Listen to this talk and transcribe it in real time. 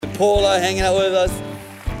Paula hanging out with us.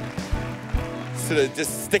 Sort of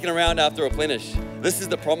just sticking around after Replenish. This is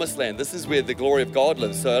the promised land. This is where the glory of God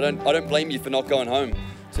lives. So I don't blame you for not going home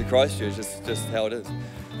to Christchurch. It's just how it is.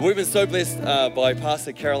 We've been so blessed by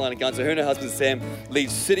Pastor Carolina Gunzer. Her and her husband Sam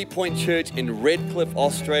lead City Point Church in Redcliffe,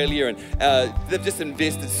 Australia, and they've just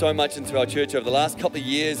invested so much into our church over the last couple of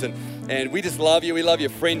years, and we just love you. We love your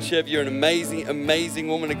friendship. You're an amazing, amazing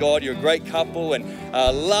woman of God. You're a great couple, and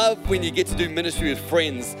love when you get to do ministry with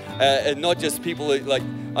friends and not just people who, like,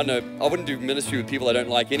 I don't know, I wouldn't do ministry with people I don't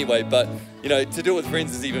like anyway, but, you know, to do it with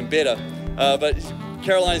friends is even better. But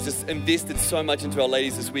Caroline's just invested so much into our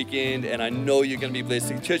ladies this weekend, and I know you're going to be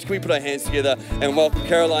blessed. Church, can we put our hands together and welcome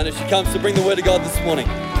Caroline as she comes to bring the word of God this morning.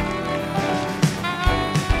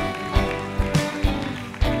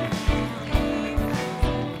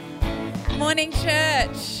 Morning,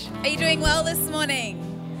 church. Are you doing well this morning?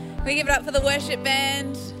 We give it up for the worship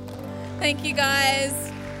band. Thank you,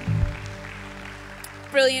 guys.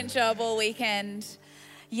 Brilliant job all weekend.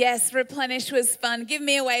 Yes, Replenish was fun. Give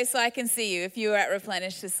me a wave so I can see you if you were at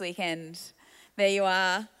Replenish this weekend. There you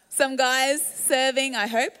are. Some guys serving, I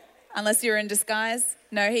hope, unless you're in disguise.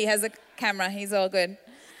 No, he has a camera. He's all good.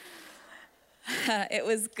 It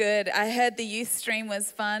was good. I heard the youth stream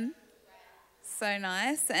was fun. So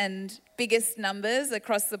nice. And biggest numbers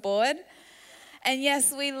across the board. And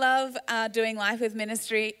yes, we love doing Life with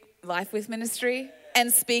Ministry,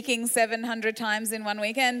 and speaking 700 times in one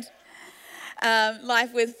weekend.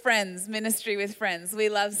 Life with Friends, Ministry with Friends. We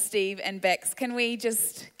love Steve and Bex. Can we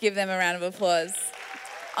just give them a round of applause?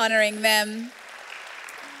 Honouring them.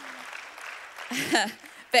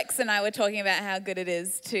 Bex and I were talking about how good it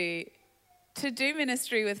is to do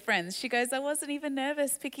ministry with friends. She goes, I wasn't even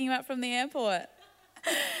nervous picking you up from the airport.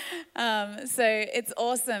 So it's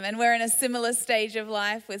awesome. And we're in a similar stage of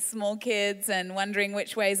life with small kids and wondering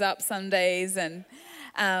which way's up some days,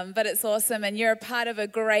 but it's awesome, and you're a part of a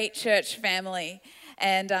great church family.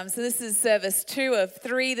 And so this is service 2 of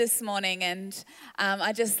 3 this morning, and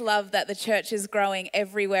I just love that the church is growing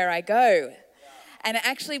everywhere I go. And it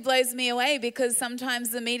actually blows me away because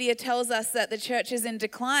sometimes the media tells us that the church is in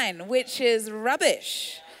decline, which is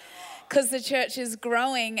rubbish, because the church is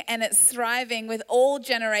growing and it's thriving with all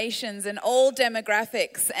generations and all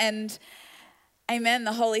demographics. And amen,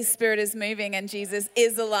 the Holy Spirit is moving and Jesus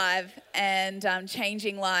is alive and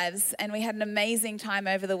changing lives. And we had an amazing time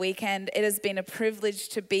over the weekend. It has been a privilege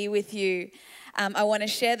to be with you. I want to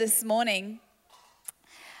share this morning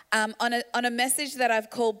on a message that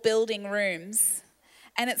I've called Building Rooms.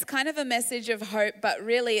 And it's kind of a message of hope, but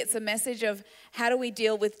really it's a message of how do we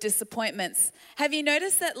deal with disappointments. Have you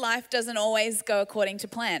noticed that life doesn't always go according to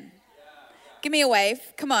plan? Give me a wave.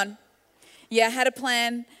 Come on. Yeah, had a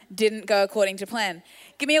plan, didn't go according to plan.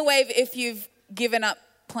 Give me a wave if you've given up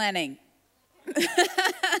planning.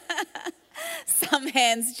 Some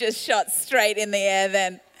hands just shot straight in the air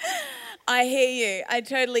then. I hear you. I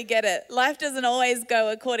totally get it. Life doesn't always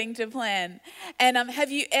go according to plan. And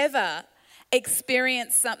have you ever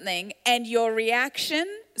experienced something and your reaction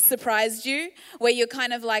surprised you, where you're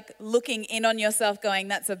kind of like looking in on yourself going,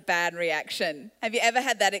 that's a bad reaction? Have you ever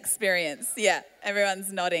had that experience? Yeah,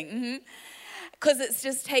 everyone's nodding. Mm-hmm. Because it's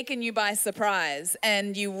just taken you by surprise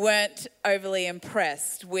and you weren't overly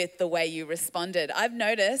impressed with the way you responded. I've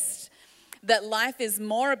noticed that life is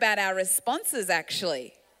more about our responses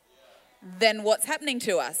actually than what's happening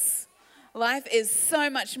to us. Life is so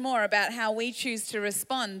much more about how we choose to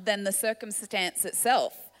respond than the circumstance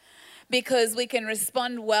itself. Because we can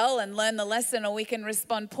respond well and learn the lesson, or we can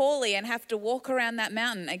respond poorly and have to walk around that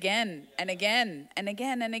mountain again and again and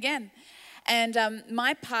again and again. And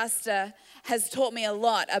my pastor has taught me a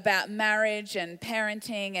lot about marriage and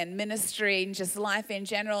parenting and ministry and just life in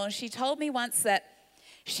general. And she told me once that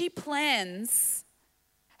she plans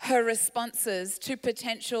her responses to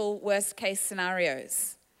potential worst case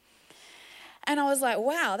scenarios. And I was like,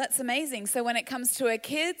 wow, that's amazing. So when it comes to her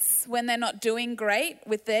kids, when they're not doing great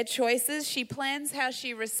with their choices, she plans how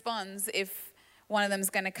she responds if one of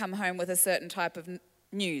them's going to come home with a certain type of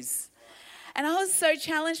news. And I was so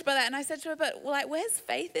challenged by that. And I said to her, but like, where's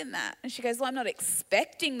faith in that? And she goes, well, I'm not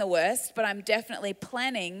expecting the worst, but I'm definitely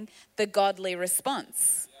planning the godly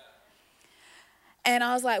response. And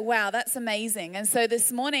I was like, wow, that's amazing. And so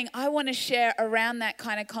this morning, I want to share around that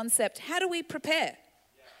kind of concept. How do we prepare?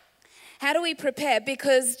 How do we prepare?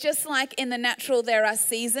 Because just like in the natural, there are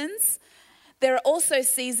seasons, there are also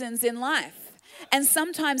seasons in life. And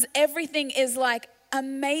sometimes everything is like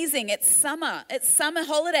amazing. It's summer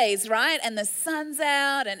holidays, right? And the sun's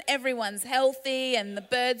out and everyone's healthy and the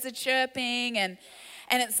birds are chirping and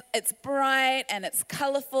and it's bright and it's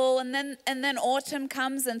colorful, and then autumn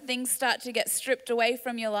comes and things start to get stripped away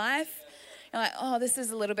from your life. You're like, oh, this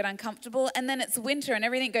is a little bit uncomfortable. And then it's winter and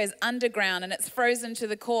everything goes underground and it's frozen to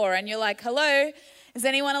the core, and you're like, hello, is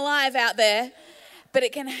anyone alive out there? But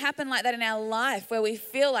it can happen like that in our life, where we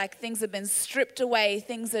feel like things have been stripped away,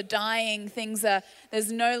 things are dying,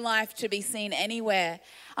 there's no life to be seen anywhere.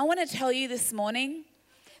 I want to tell you this morning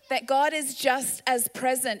that God is just as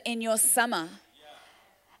present in your summer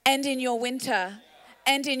and in your winter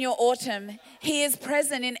and in your autumn. He is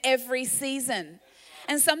present in every season.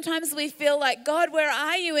 And sometimes we feel like, God, where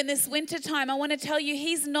are you in this winter time? I want to tell you,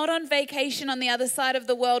 he's not on vacation on the other side of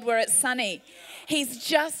the world where it's sunny. He's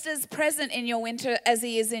just as present in your winter as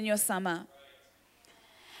he is in your summer.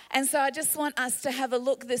 And so I just want us to have a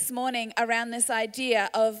look this morning around this idea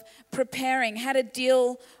of preparing, how to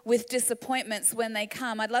deal with disappointments when they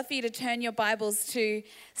come. I'd love for you to turn your Bibles to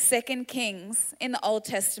 2 Kings in the Old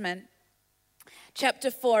Testament.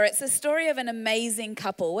 Chapter 4, it's a story of an amazing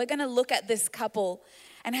couple. We're going to look at this couple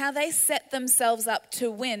and how they set themselves up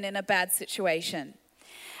to win in a bad situation.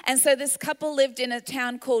 And so this couple lived in a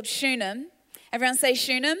town called Shunem. Everyone say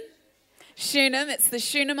Shunem? Shunem, it's the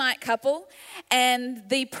Shunammite couple. And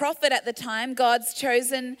the prophet at the time, God's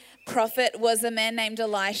chosen prophet, was a man named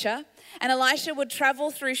Elisha. And Elisha would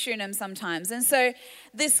travel through Shunem sometimes. And so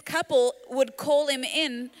this couple would call him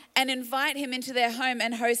in and invite him into their home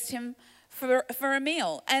and host him for a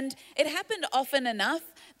meal. And it happened often enough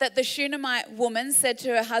that the Shunammite woman said to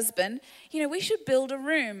her husband, we should build a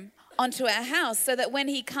room onto our house so that when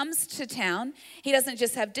he comes to town, he doesn't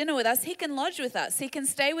just have dinner with us, he can lodge with us, he can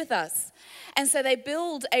stay with us. And so they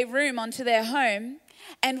build a room onto their home,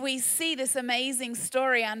 and we see this amazing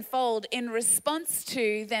story unfold in response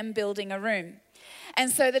to them building a room. And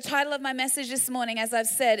so the title of my message this morning, as I've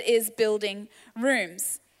said, is Building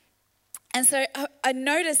Rooms. And so I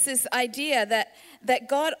notice this idea that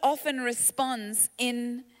God often responds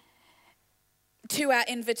to our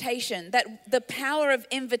invitation, that the power of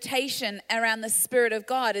invitation around the Spirit of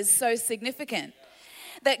God is so significant.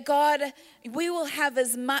 That we will have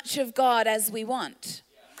as much of God as we want.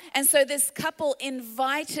 And so this couple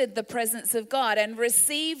invited the presence of God and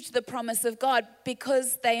received the promise of God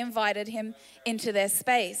because they invited him into their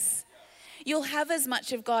space. You'll have as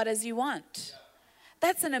much of God as you want.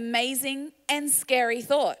 That's an amazing and scary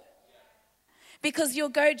thought, because you'll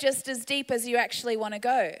go just as deep as you actually want to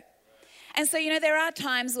go. And so, there are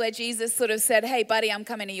times where Jesus sort of said, hey, buddy, I'm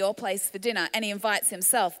coming to your place for dinner, and he invites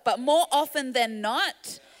himself. But more often than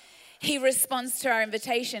not, he responds to our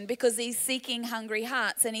invitation because he's seeking hungry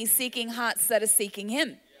hearts, and he's seeking hearts that are seeking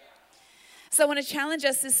him. So I want to challenge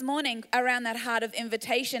us this morning around that heart of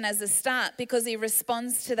invitation as a start, because he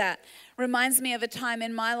responds to that. Reminds me of a time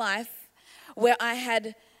in my life where I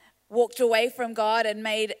had walked away from God and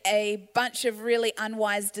made a bunch of really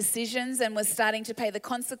unwise decisions and was starting to pay the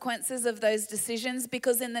consequences of those decisions,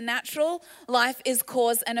 because in the natural, life is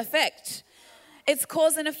cause and effect. It's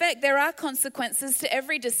cause and effect. There are consequences to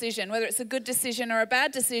every decision. Whether it's a good decision or a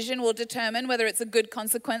bad decision will determine whether it's a good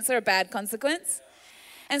consequence or a bad consequence.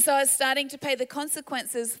 And so I was starting to pay the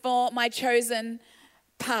consequences for my chosen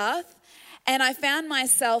path. And I found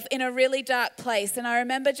myself in a really dark place. And I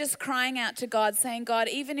remember just crying out to God, saying, God,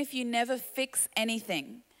 even if you never fix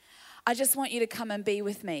anything, I just want you to come and be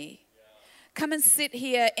with me. Come and sit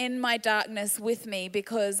here in my darkness with me,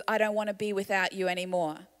 because I don't want to be without you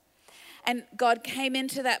anymore. And God came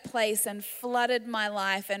into that place and flooded my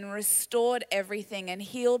life and restored everything and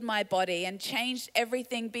healed my body and changed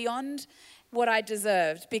everything beyond what I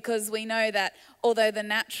deserved. Because we know that although the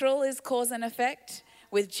natural is cause and effect,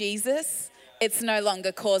 with Jesus, it's no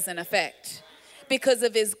longer cause and effect, because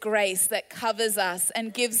of his grace that covers us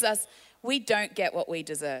and gives us. We don't get what we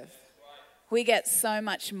deserve. We get so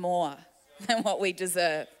much more than what we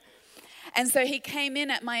deserve. And so he came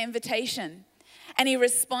in at my invitation, and he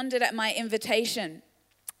responded at my invitation.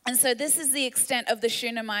 And so this is the extent of the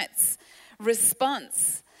Shunammite's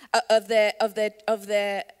response of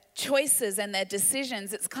their choices and their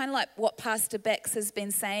decisions. It's kind of like what Pastor Bex has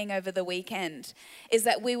been saying over the weekend, is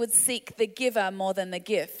that we would seek the giver more than the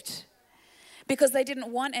gift, because they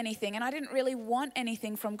didn't want anything. And I didn't really want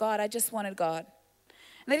anything from God. I just wanted God.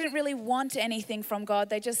 And they didn't really want anything from God.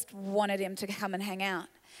 They just wanted him to come and hang out.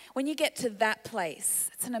 When you get to that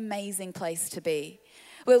place, it's an amazing place to be,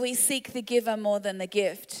 where we seek the giver more than the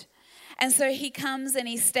gift. And so he comes and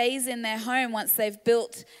he stays in their home once they've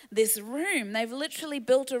built this room. They've literally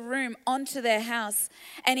built a room onto their house.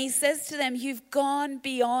 And he says to them, you've gone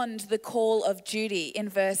beyond the call of duty, in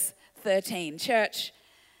verse 13. Church,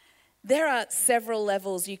 there are several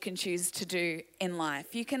levels you can choose to do in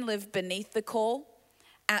life. You can live beneath the call,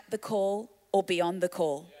 at the call or beyond the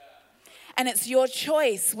call. And it's your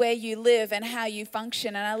choice where you live and how you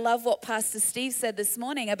function. And I love what Pastor Steve said this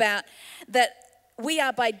morning about that we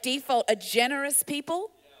are by default a generous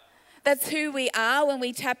people. That's who we are when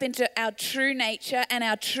we tap into our true nature and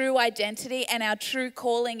our true identity and our true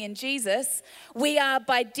calling in Jesus. We are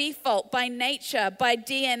by default, by nature, by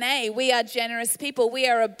DNA, we are generous people. We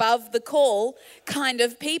are above the call kind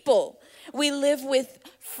of people. We live with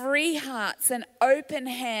free hearts and open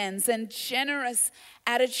hands and generous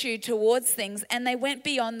attitude towards things, and they went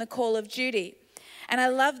beyond the call of duty. And I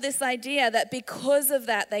love this idea that because of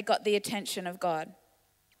that, they got the attention of God.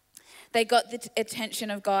 They got the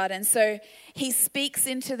attention of God. And so he speaks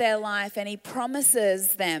into their life and he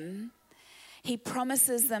promises them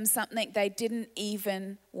something they didn't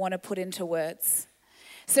even want to put into words.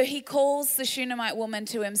 So he calls the Shunammite woman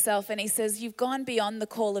to himself and he says, "You've gone beyond the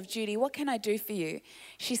call of duty. What can I do for you?"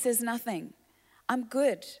 She says, "Nothing. I'm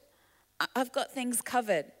good. I've got things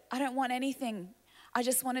covered. I don't want anything. I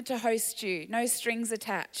just wanted to host you. No strings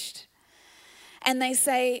attached." And they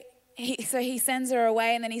say, so he sends her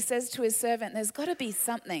away, and then he says to his servant, "There's got to be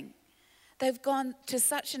something. They've gone to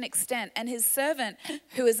such an extent." And his servant,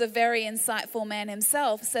 who is a very insightful man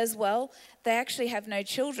himself, says, "Well, they actually have no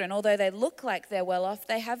children. Although they look like they're well off,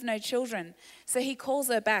 they have no children." So he calls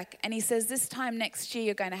her back and he says, "This time next year,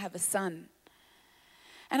 you're going to have a son."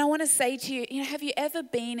 And I want to say to you, have you ever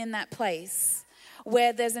been in that place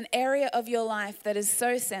where there's an area of your life that is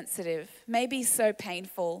so sensitive, maybe so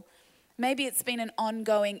painful, maybe it's been an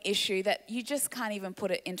ongoing issue that you just can't even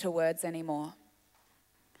put it into words anymore?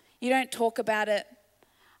 You don't talk about it.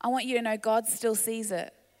 I want you to know God still sees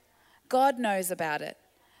it. God knows about it.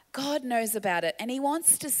 God knows about it, and he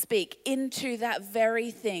wants to speak into that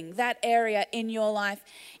very thing, that area in your life.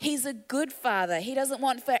 He's a good father. He doesn't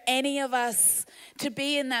want for any of us to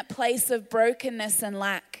be in that place of brokenness and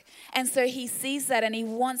lack. And so he sees that and he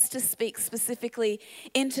wants to speak specifically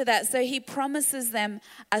into that. So he promises them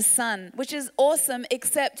a son, which is awesome,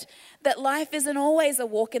 except that life isn't always a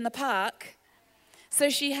walk in the park. So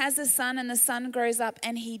she has a son, and the son grows up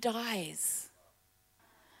and he dies.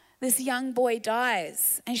 This young boy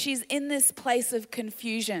dies, and she's in this place of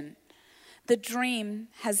confusion. The dream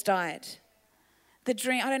has died. The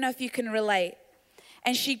dream, I don't know if you can relate.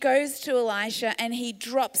 And she goes to Elisha, and he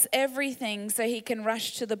drops everything so he can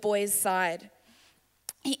rush to the boy's side.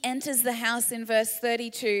 He enters the house in verse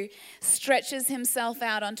 32, stretches himself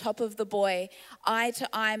out on top of the boy, eye to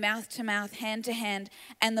eye, mouth to mouth, hand to hand,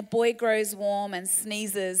 and the boy grows warm and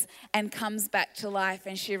sneezes and comes back to life,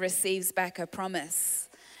 and she receives back her promise.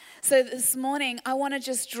 So this morning, I want to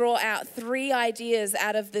just draw out 3 ideas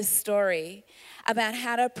out of this story about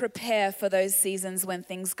how to prepare for those seasons when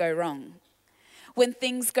things go wrong. When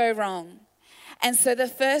things go wrong. And so the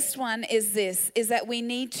first one is this, is that we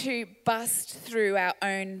need to bust through our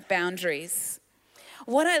own boundaries.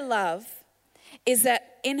 What I love is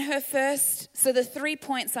that in her first, so the 3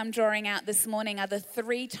 points I'm drawing out this morning are the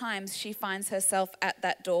 3 times she finds herself at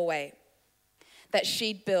that doorway that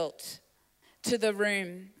she'd built to the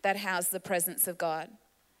room that housed the presence of God.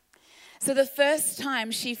 So the first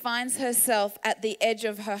time she finds herself at the edge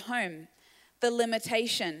of her home, the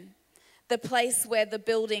limitation, the place where the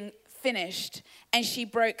building finished, and she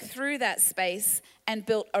broke through that space and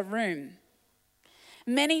built a room.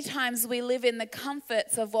 Many times we live in the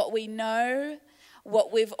comforts of what we know,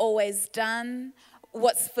 what we've always done,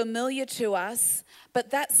 what's familiar to us,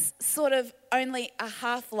 but that's sort of only a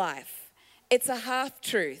half life. It's a half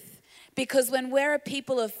truth. Because when we're a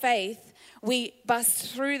people of faith, we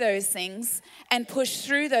bust through those things and push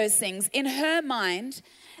through those things. In her mind,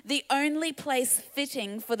 the only place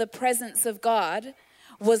fitting for the presence of God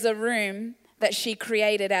was a room that she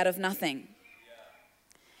created out of nothing.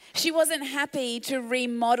 She wasn't happy to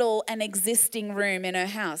remodel an existing room in her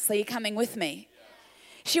house. Are you coming with me?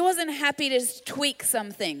 She wasn't happy to tweak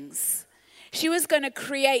some things. She was going to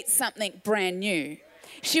create something brand new.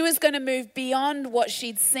 She was going to move beyond what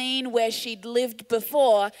she'd seen, where she'd lived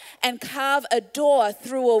before, and carve a door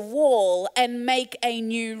through a wall and make a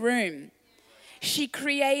new room. She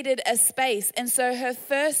created a space. And so her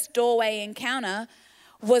first doorway encounter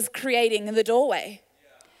was creating the doorway,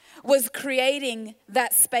 was creating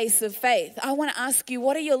that space of faith. I want to ask you,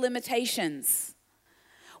 what are your limitations?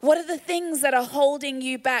 What are the things that are holding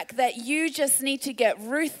you back that you just need to get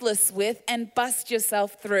ruthless with and bust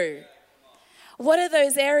yourself through? What are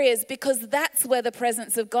those areas? Because that's where the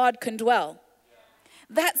presence of God can dwell.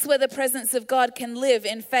 That's where the presence of God can live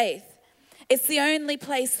in faith. It's the only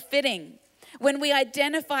place fitting. when we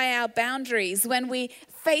identify our boundaries, when we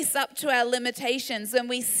face up to our limitations, when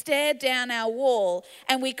we stare down our wall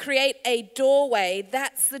and we create a doorway,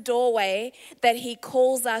 that's the doorway that he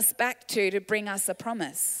calls us back to bring us a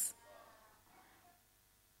promise.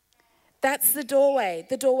 That's the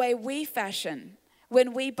doorway we fashion.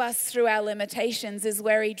 When we bust through our limitations is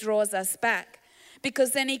where he draws us back.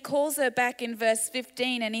 Because then he calls her back in verse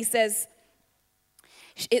 15 and it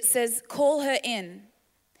says, call her in.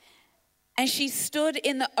 And she stood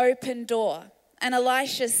in the open door. And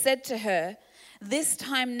Elisha said to her, this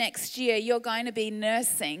time next year, you're going to be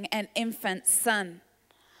nursing an infant son.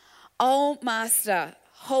 Oh, master,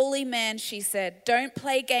 holy man, she said, don't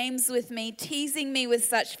play games with me, teasing me with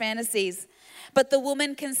such fantasies. But the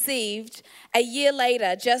woman conceived. A year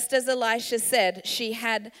later, just as Elisha said, she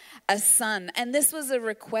had a son. And this was a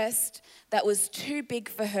request that was too big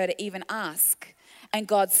for her to even ask. And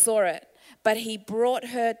God saw it. But he brought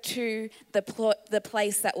her to the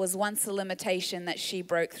place that was once a limitation that she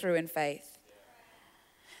broke through in faith.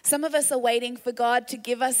 Some of us are waiting for God to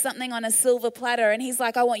give us something on a silver platter. And he's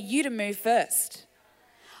like, I want you to move first.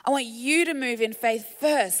 I want you to move in faith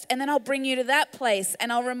first. And then I'll bring you to that place.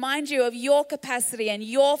 And I'll remind you of your capacity and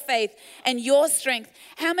your faith and your strength.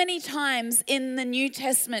 How many times in the New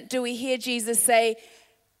Testament do we hear Jesus say,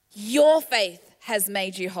 your faith has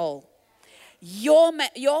made you whole?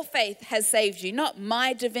 Your faith has saved you, not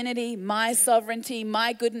my divinity, my sovereignty,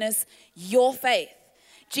 my goodness, your faith.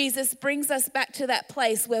 Jesus brings us back to that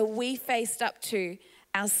place where we faced up to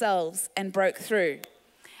ourselves and broke through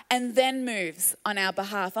and then moves on our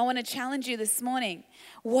behalf. I want to challenge you this morning.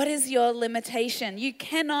 What is your limitation? You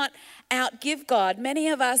cannot outgive God. Many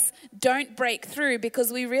of us don't break through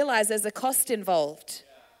because we realize there's a cost involved.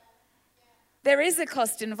 There is a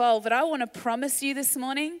cost involved, but I want to promise you this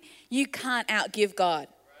morning, you can't outgive God.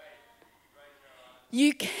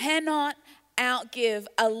 You cannot outgive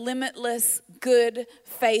a limitless, good,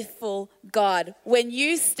 faithful God. When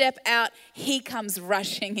you step out, he comes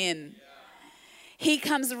rushing in. He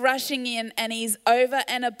comes rushing in and he's over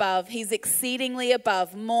and above. He's exceedingly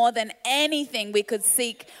above, more than anything we could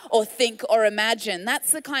seek or think or imagine.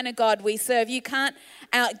 That's the kind of God we serve. You can't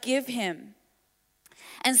outgive him.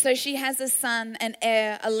 And so she has a son, an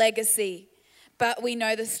heir, a legacy. But we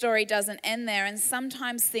know the story doesn't end there. And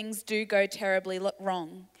sometimes things do go terribly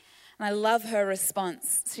wrong. And I love her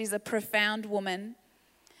response. She's a profound woman,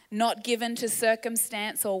 not given to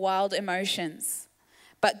circumstance or wild emotions,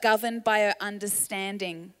 but governed by her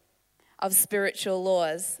understanding of spiritual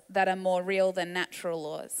laws that are more real than natural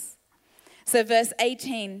laws. So verse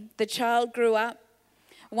 18, the child grew up.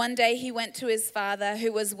 One day he went to his father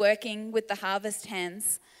who was working with the harvest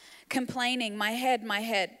hands, complaining, my head, my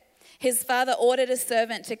head. His father ordered a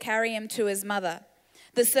servant to carry him to his mother.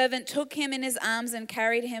 The servant took him in his arms and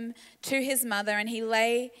carried him to his mother, and he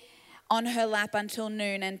lay on her lap until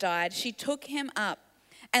noon and died. She took him up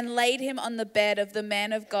and laid him on the bed of the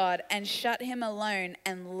man of God and shut him alone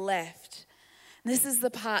and left. This is the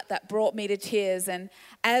part that brought me to tears. And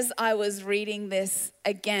as I was reading this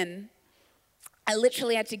again, I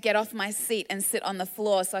literally had to get off my seat and sit on the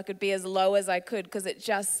floor so I could be as low as I could, because it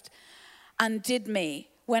just undid me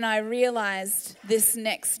when I realized this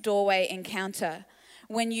next doorway encounter.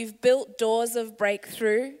 When you've built doors of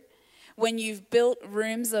breakthrough, when you've built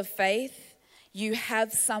rooms of faith, you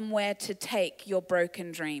have somewhere to take your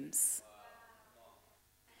broken dreams.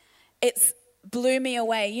 It's blew me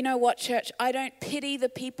away. You know what, church? I don't pity the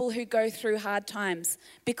people who go through hard times,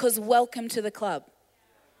 because welcome to the club.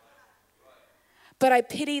 But I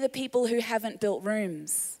pity the people who haven't built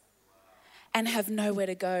rooms and have nowhere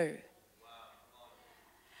to go.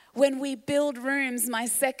 When we build rooms, my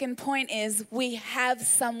second point is we have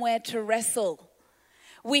somewhere to wrestle.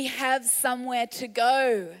 We have somewhere to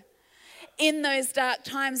go. In those dark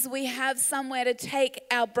times, we have somewhere to take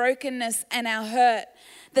our brokenness and our hurt.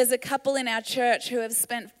 There's a couple in our church who have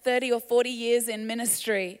spent 30 or 40 years in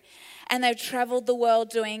ministry, and they've traveled the world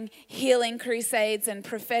doing healing crusades and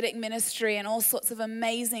prophetic ministry and all sorts of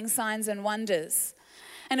amazing signs and wonders.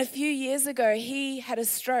 And a few years ago, he had a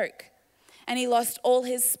stroke and he lost all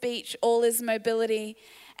his speech, all his mobility,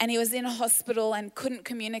 and he was in a hospital and couldn't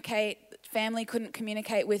communicate. Family couldn't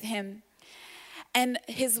communicate with him. And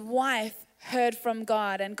his wife heard from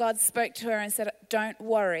God, and God spoke to her and said, "Don't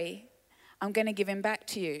worry, I'm going to give him back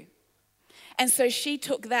to you." And so she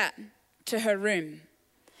took that to her room.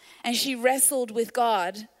 And she wrestled with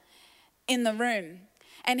God in the room.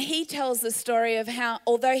 And he tells the story of how,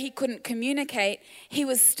 although he couldn't communicate, he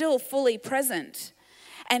was still fully present.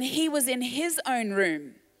 And he was in his own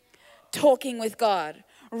room, talking with God,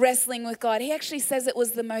 wrestling with God. He actually says it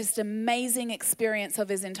was the most amazing experience of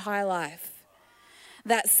his entire life.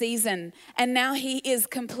 that season. And now he is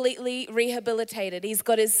completely rehabilitated. He's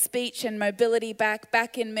got his speech and mobility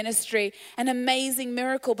back in ministry. An amazing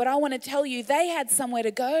miracle. But I want to tell you, they had somewhere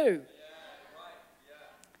to go.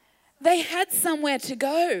 They had somewhere to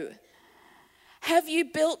go. Have you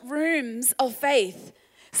built rooms of faith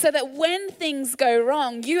so that when things go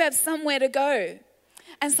wrong, you have somewhere to go?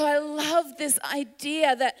 And so I love this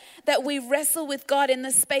idea that we wrestle with God in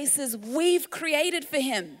the spaces we've created for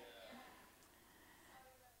him.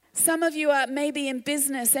 Some of you are maybe in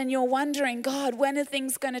business and you're wondering, God, when are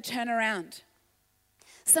things going to turn around?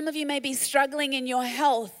 Some of you may be struggling in your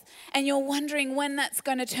health and you're wondering when that's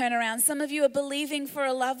going to turn around. Some of you are believing for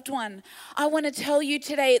a loved one. I want to tell you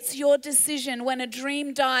today, it's your decision when a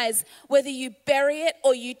dream dies, whether you bury it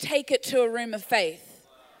or you take it to a room of faith.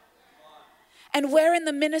 And we're in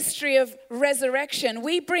the ministry of resurrection.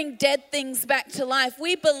 We bring dead things back to life.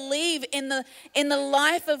 We believe in the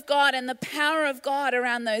life of God and the power of God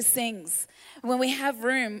around those things. When we have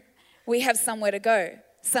room, we have somewhere to go,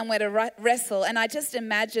 somewhere to wrestle. And I just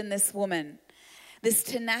imagine this woman, this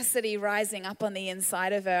tenacity rising up on the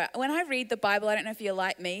inside of her. When I read the Bible, I don't know if you're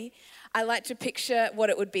like me, I like to picture what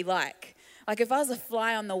it would be like. Like if I was a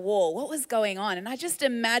fly on the wall, what was going on? And I just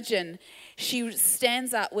imagine she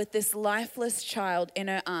stands up with this lifeless child in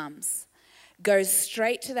her arms, goes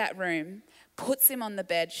straight to that room, puts him on the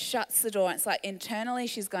bed, shuts the door. And it's like internally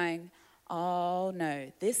she's going, oh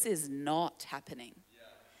no, this is not happening.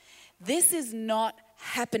 This is not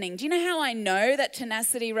happening. Do you know how I know that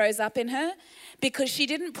tenacity rose up in her? Because she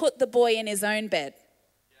didn't put the boy in his own bed.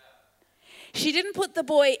 She didn't put the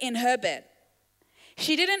boy in her bed.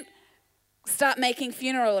 She didn't start making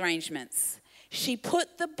funeral arrangements. She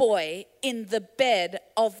put the boy in the bed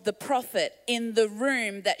of the prophet in the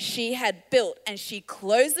room that she had built, and she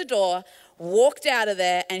closed the door, walked out of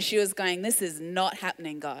there, and she was going, this is not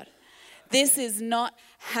happening, God. This is not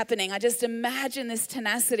happening. I just imagine this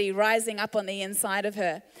tenacity rising up on the inside of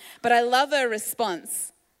her. But I love her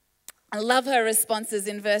response. I love her responses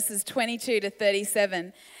in verses 22 to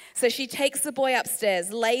 37. So she takes the boy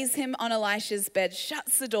upstairs, lays him on Elisha's bed,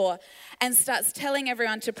 shuts the door, and starts telling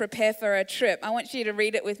everyone to prepare for her trip. I want you to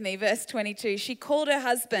read it with me, verse 22. She called her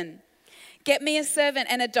husband, get me a servant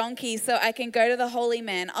and a donkey so I can go to the holy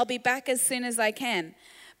man. I'll be back as soon as I can.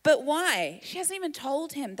 But why? She hasn't even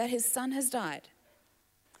told him that his son has died.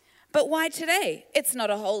 But why today? It's not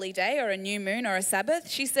a holy day or a new moon or a Sabbath.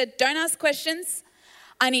 She said, don't ask questions.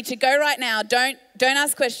 I need to go right now. Don't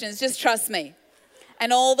ask questions. Just trust me.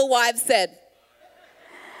 And all the wives said.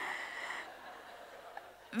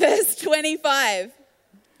 Verse 25.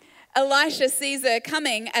 Elisha sees her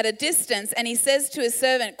coming at a distance and he says to his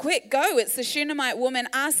servant, quick, go. It's the Shunammite woman.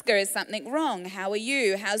 Ask her, is something wrong? How are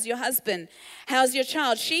you? How's your husband? How's your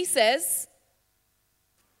child? She says,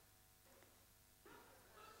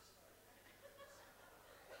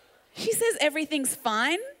 everything's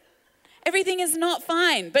fine. Everything is not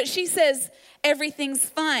fine. But she says, everything's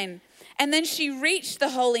fine. And then she reached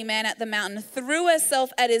the holy man at the mountain, threw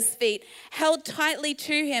herself at his feet, held tightly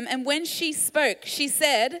to him. And when she spoke, she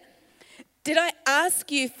said, did I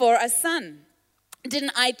ask you for a son?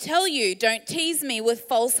 Didn't I tell you, don't tease me with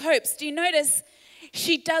false hopes? Do you notice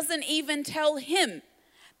she doesn't even tell him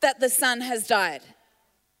that the son has died?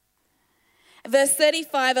 Verse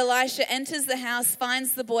 35, Elisha enters the house,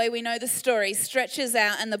 finds the boy. We know the story, stretches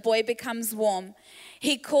out, and the boy becomes warm.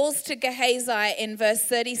 He calls to Gehazi in verse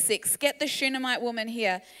 36, get the Shunammite woman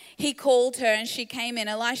here. He called her and she came in.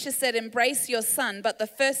 Elisha said, embrace your son. But the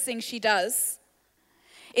first thing she does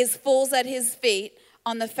is falls at his feet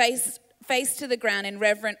on the face to the ground in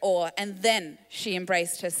reverent awe. And then she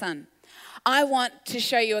embraced her son. I want to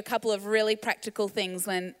show you a couple of really practical things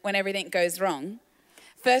when everything goes wrong.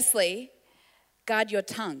 Firstly, guard your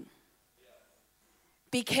tongue.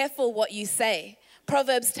 Be careful what you say.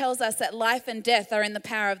 Proverbs tells us that life and death are in the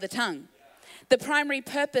power of the tongue. The primary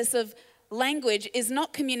purpose of language is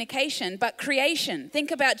not communication, but creation. Think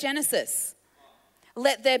about Genesis.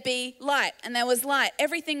 Let there be light, and there was light.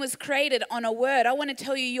 Everything was created on a word. I want to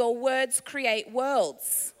tell you, your words create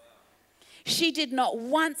worlds. She did not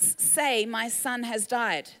once say, my son has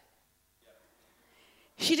died.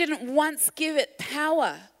 She didn't once give it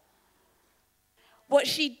power. What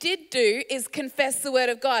she did do is confess the word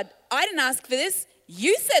of God. I didn't ask for this.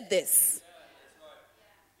 You said this.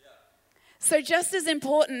 So just as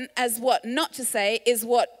important as what not to say is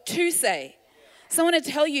what to say. So I want to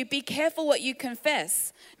tell you, be careful what you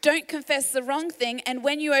confess. Don't confess the wrong thing. And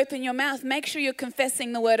when you open your mouth, make sure you're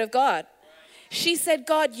confessing the word of God. She said,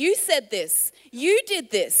 God, you said this. You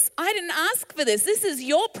did this. I didn't ask for this. This is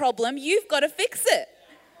your problem. You've got to fix it.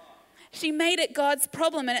 She made it God's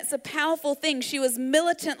problem, and it's a powerful thing. She was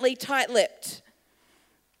militantly tight-lipped.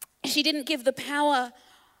 She didn't give the power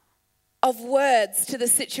of words to the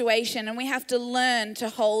situation, and we have to learn to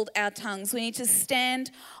hold our tongues. We need to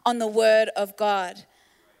stand on the word of God.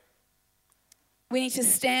 We need to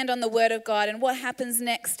stand on the word of God, and what happens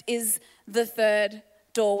next is the third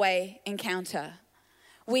doorway encounter.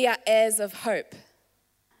 We are heirs of hope.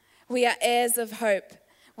 We are heirs of hope.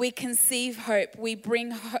 We conceive hope. We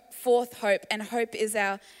bring forth hope, and hope is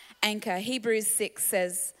our anchor. Hebrews 6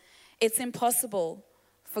 says, it's impossible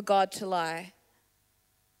for God to lie.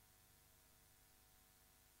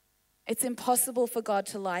 It's impossible for God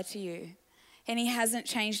to lie to you, and he hasn't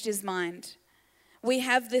changed his mind. We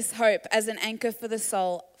have this hope as an anchor for the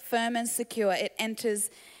soul, firm and secure. It enters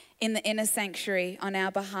in the inner sanctuary on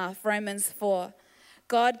our behalf. Romans 4.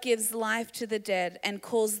 God gives life to the dead and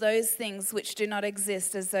calls those things which do not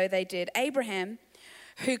exist as though they did. Abraham,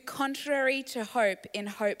 who contrary to hope, in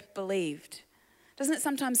hope believed. Doesn't it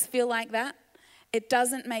sometimes feel like that? It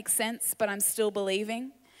doesn't make sense, but I'm still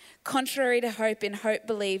believing. Contrary to hope, in hope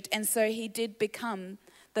believed, and so he did become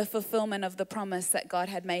the fulfillment of the promise that God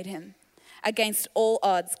had made him. Against all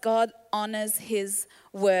odds, God honors his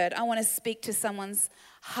word. I want to speak to someone's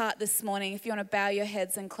heart this morning. If you want to bow your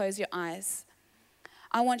heads and close your eyes,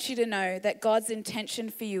 I want you to know that God's intention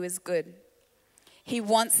for you is good. He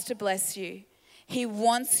wants to bless you. He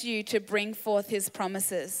wants you to bring forth his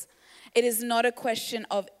promises. It is not a question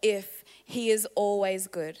of if. He is always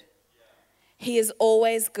good. He is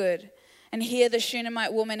always good. And here the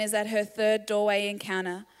Shunammite woman is at her third doorway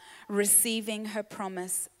encounter, receiving her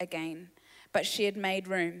promise again. But she had made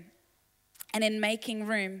room. And in making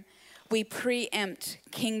room, we preempt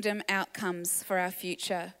kingdom outcomes for our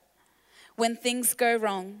future. When things go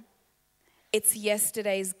wrong, it's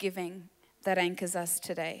yesterday's giving that anchors us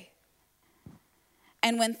today.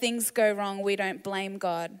 And when things go wrong, we don't blame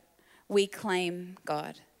God. We claim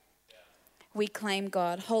God. We claim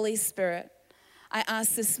God. Holy Spirit, I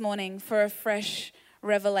ask this morning for a fresh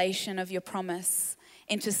revelation of your promise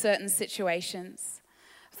into certain situations.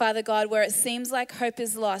 Father God, where it seems like hope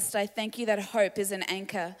is lost, I thank you that hope is an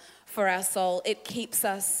anchor for our soul. It keeps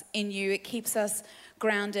us in you. It keeps us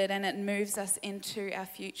grounded, and it moves us into our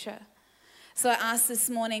future. So I ask this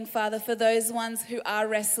morning, Father, for those ones who are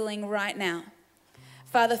wrestling right now.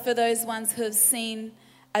 Father, for those ones who have seen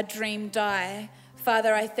a dream die,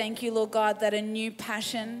 Father, I thank you, Lord God, that a new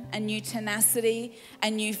passion, a new tenacity, a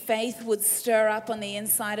new faith would stir up on the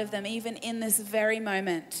inside of them, even in this very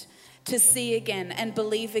moment, to see again and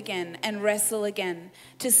believe again and wrestle again,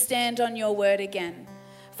 to stand on your word again.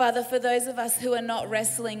 Father, for those of us who are not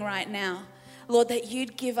wrestling right now, Lord, that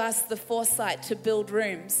you'd give us the foresight to build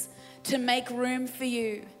rooms, to make room for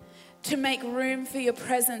you, to make room for your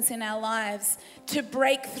presence in our lives, to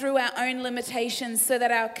break through our own limitations so that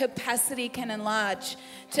our capacity can enlarge,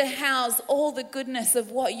 to house all the goodness of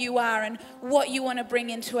what you are and what you want to bring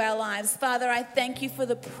into our lives. Father, I thank you for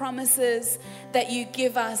the promises that you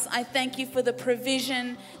give us. I thank you for the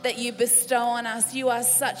provision that you bestow on us. You are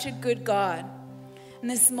such a good God. And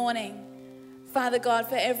this morning, Father God,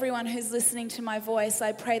 for everyone who's listening to my voice,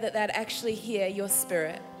 I pray that they'd actually hear your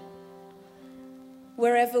spirit.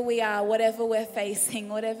 Wherever we are, whatever we're facing,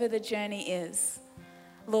 whatever the journey is,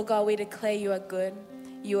 Lord God, we declare you are good,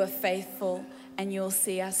 you are faithful, and you'll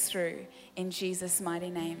see us through. In Jesus' mighty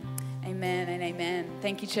name, amen and amen.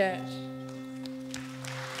 Thank you, church.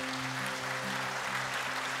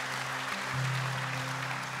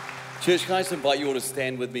 Church, can I just invite you all to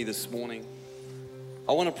stand with me this morning?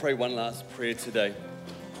 I want to pray one last prayer today.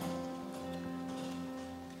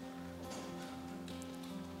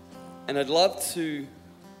 And I'd love to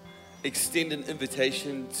extend an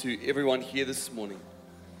invitation to everyone here this morning.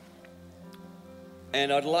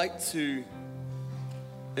 And I'd like to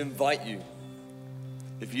invite you,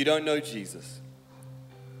 if you don't know Jesus,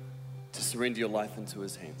 to surrender your life into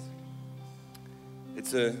his hands.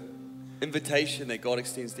 It's an invitation that God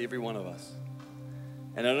extends to every one of us.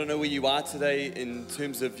 And I don't know where you are today in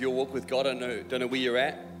terms of your walk with God. I don't know where you're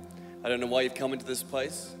at. I don't know why you've come into this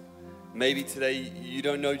place. Maybe today you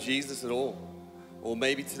don't know Jesus at all. Or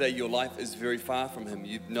maybe today your life is very far from him.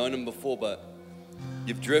 You've known him before, but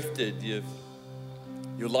you've drifted.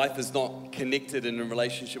 Your life is not connected in a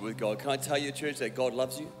relationship with God. Can I tell you, church, that God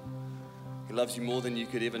loves you? He loves you more than you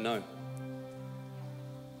could ever know.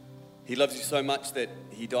 He loves you so much that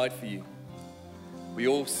he died for you. We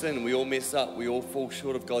all sin, we all mess up, we all fall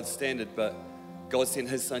short of God's standard, but God sent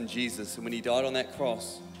his son Jesus, and when he died on that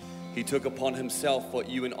cross, he took upon himself what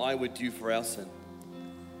you and I would do for our sin.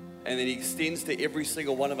 And then he extends to every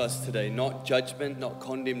single one of us today, not judgment, not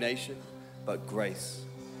condemnation, but grace.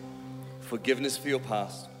 forgiveness for your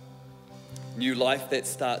past, new life that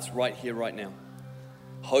starts right here, right now,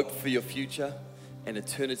 hope for your future, and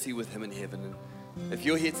eternity with Him in heaven. And if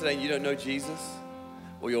you're here today and you don't know Jesus,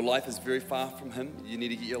 or your life is very far from Him, you need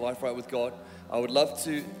to get your life right with God, I would love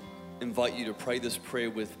to invite you to pray this prayer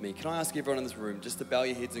with me. Can I ask everyone in this room just to bow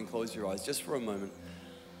your heads and close your eyes just for a moment?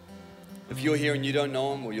 If you're here and you don't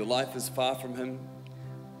know Him, or your life is far from Him,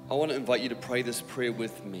 I want to invite you to pray this prayer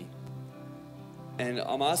with me. And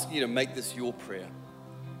I'm asking you to make this your prayer.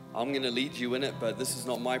 I'm going to lead you in it, but this is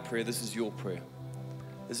not my prayer, this is your prayer.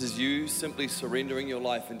 This is you simply surrendering your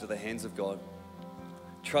life into the hands of God,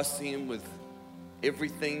 trusting Him with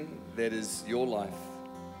everything that is your life,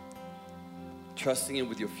 trusting Him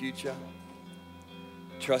with your future,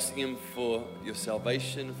 trusting Him for your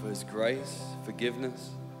salvation, for His grace,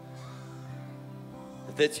 forgiveness.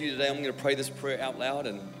 If that's you today, I'm going to pray this prayer out loud,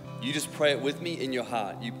 and you just pray it with me in your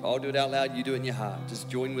heart. I'll do it out loud, you do it in your heart. Just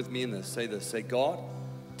join with me in this. Say this. Say, God,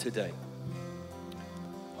 today,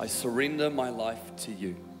 I surrender my life to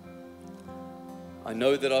You. I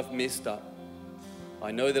know that I've messed up.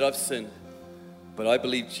 I know that I've sinned. But I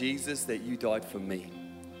believe, Jesus, that You died for me.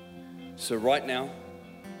 So right now,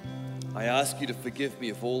 I ask You to forgive me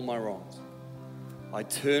of all my wrongs. I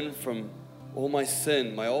turn from all my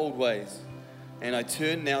sin, my old ways, and I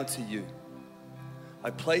turn now to You. I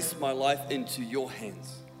place my life into Your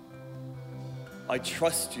hands. I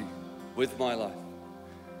trust You with my life.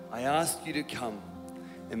 I ask You to come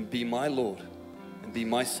and be my Lord and be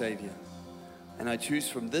my Savior. And I choose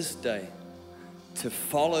from this day to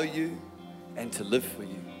follow You and to live for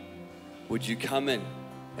You. Would You come in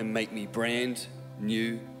and make me brand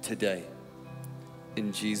new today?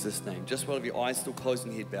 In Jesus' name. Just while your eyes still closed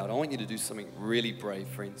and head bowed, I want you to do something really brave,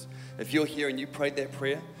 friends. If you're here and you prayed that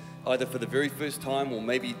prayer, either for the very first time, or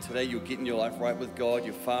maybe today you're getting your life right with God,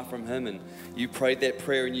 you're far from Him, and you prayed that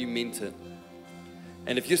prayer and you meant it.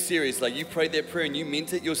 And if you're serious, like you prayed that prayer and you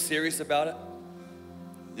meant it, you're serious about it,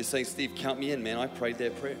 you're saying, Steve, count me in, man, I prayed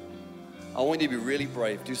that prayer. I want you to be really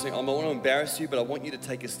brave. Do something. I don't want to embarrass you, but I want you to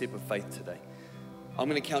take a step of faith today. I'm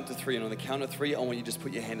going to count to 3, and on the count of 3, I want you to just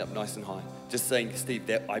put your hand up nice and high. Just saying, Steve,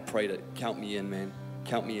 that I prayed it. Count me in, man.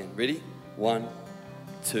 Count me in. Ready? 1,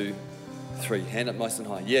 2, 3. Hand up nice and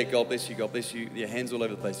high. Yeah, God bless you. God bless you. Yeah, hands all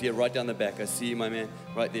over the place. Yeah, right down the back. I see you, my man.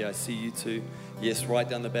 Right there. I see you too. Yes, right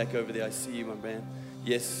down the back over there. I see you, my man.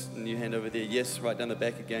 Yes, new hand over there. Yes, right down the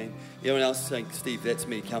back again. Anyone else saying, Steve, that's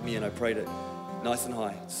me. Count me in. I prayed it. Nice and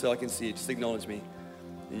high. So I can see it. Just acknowledge me.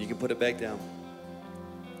 And you can put it back down.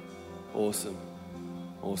 Awesome.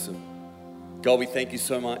 Awesome. God, we thank You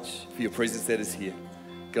so much for Your presence that is here.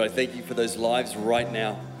 God, I thank You for those lives right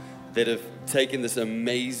now that have taken this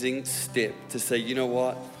amazing step to say, you know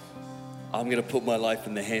what? I'm going to put my life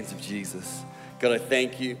in the hands of Jesus. God, I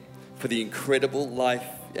thank You for the incredible life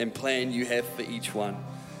and plan You have for each one.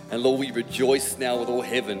 And Lord, we rejoice now with all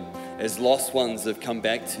heaven as lost ones have come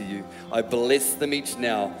back to You. I bless them each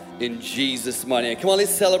now in Jesus' mighty name. Come on,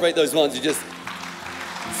 let's celebrate those ones who just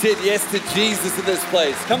said yes to Jesus in this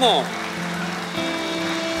place. Come on.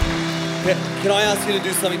 Can I ask you to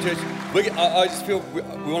do something, church? I just feel we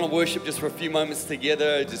want to worship just for a few moments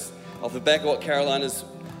together, just off the back of what Carolina's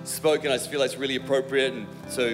spoken. I just feel like it's really appropriate. And so